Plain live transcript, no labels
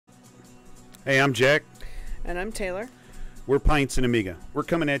Hey, I'm Jack. And I'm Taylor. We're Pintz and Amiga. We're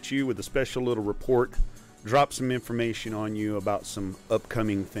coming at you with a special little report, drop some information on you about some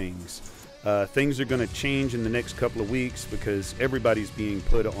upcoming things. Things are going to change in the next couple of weeks because everybody's being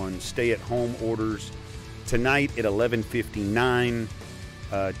put on stay-at-home orders. Tonight at 11:59,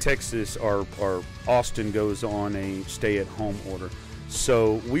 Texas or Austin goes on a stay-at-home order.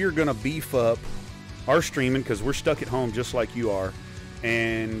 So we are going to beef up our streaming because we're stuck at home just like you are.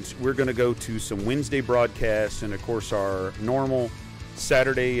 And we're going to go to some Wednesday broadcasts and, of course, our normal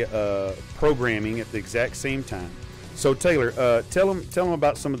Saturday programming at the exact same time. So, Taylor, tell them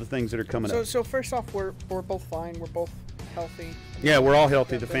about some of the things that are coming up. So first off, we're both fine. We're both healthy. Yeah, we're all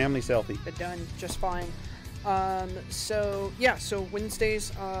healthy. The family's healthy. Been done just fine. So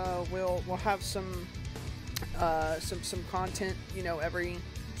Wednesdays we'll have some content, every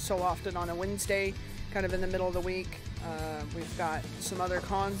so often on a Wednesday, kind of in the middle of the week. We've got some other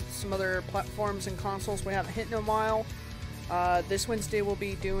platforms and consoles we haven't hit in a while. This Wednesday we'll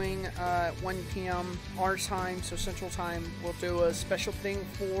be doing 1 p.m. our time, so Central Time. We'll do a special thing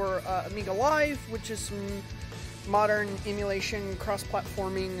for Amiga Live, which is some modern emulation,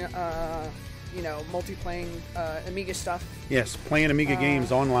 cross-platforming, multi-playing Amiga stuff. Yes, playing Amiga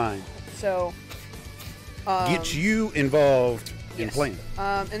games online. So get you involved. Yes. Playing.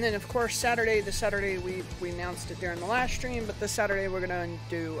 And then, of course, Saturday we announced it during the last stream, but this Saturday we're going to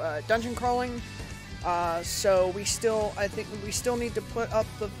do dungeon crawling. So I think we still need to put up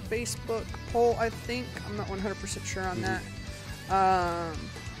the Facebook poll, I think. I'm not 100% sure on that.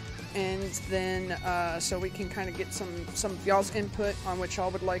 And then, so we can kind of get some of y'all's input on what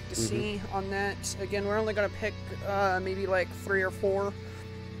y'all would like to see on that. Again, we're only going to pick maybe like 3 or 4.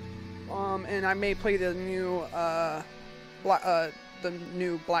 And I may play the new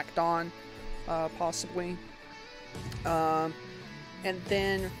Black Dawn, possibly. And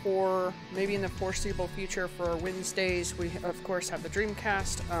then for maybe in the foreseeable future for Wednesdays, we of course have the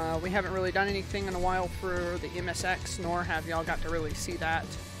Dreamcast. We haven't really done anything in a while for the MSX, nor have y'all got to really see that.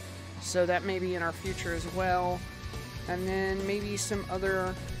 So that may be in our future as well. And then maybe some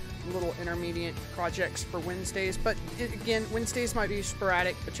other little intermediate projects for Wednesdays. But again, Wednesdays might be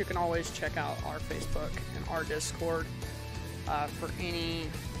sporadic, but you can always check out our Facebook and our Discord for any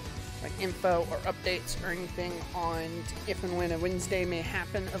info or updates or anything on if and when a Wednesday may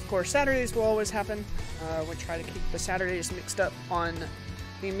happen. Of course, Saturdays will always happen. We try to keep the Saturdays mixed up on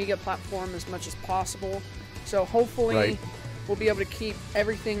the Amiga platform as much as possible. So hopefully we'll be able to keep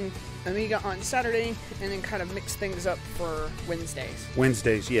everything Amiga on Saturday and then kind of mix things up for Wednesdays.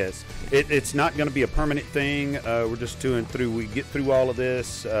 Wednesdays, yes. It's not going to be a permanent thing. We're just we get through all of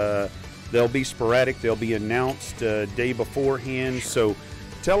this. They'll be sporadic. They'll be announced day beforehand. Sure. So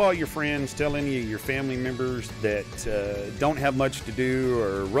tell all your friends, tell any of your family members that don't have much to do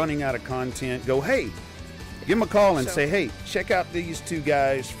or running out of content. Go, hey, give them a call and say, hey, check out these 2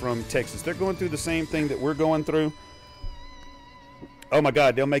 guys from Texas. They're going through the same thing that we're going through. Oh, my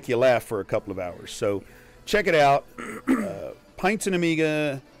God, they'll make you laugh for a couple of hours. So check it out. Pintz and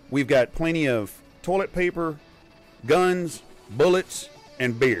Amiga. We've got plenty of toilet paper, guns, bullets,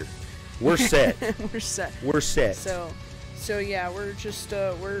 and beer. We're set. We're set. So yeah, we're just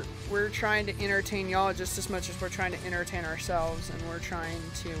we're trying to entertain y'all just as much as we're trying to entertain ourselves, and we're trying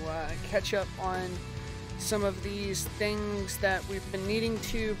to catch up on some of these things that we've been needing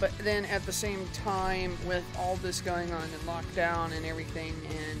to, but then at the same time with all this going on and lockdown and everything,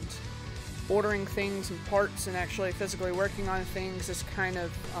 and ordering things and parts and actually physically working on things is kind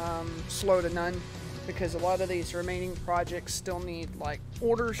of slow to none, because a lot of these remaining projects still need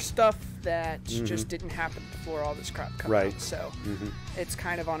order stuff that just didn't happen before all this crap comes out. So it's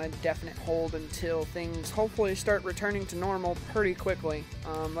kind of on a definite hold until things hopefully start returning to normal pretty quickly.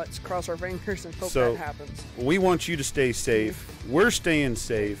 Let's cross our fingers and hope that happens. We want you to stay safe. We're staying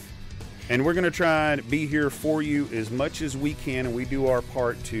safe, and we're going to try to be here for you as much as we can, and we do our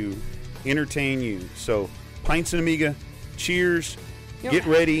part to entertain you. So Pintz and Amiga, cheers. Get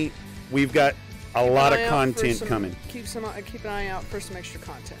ready. We've got a lot of content coming. Keep an eye out for some extra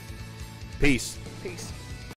content. Peace. Peace.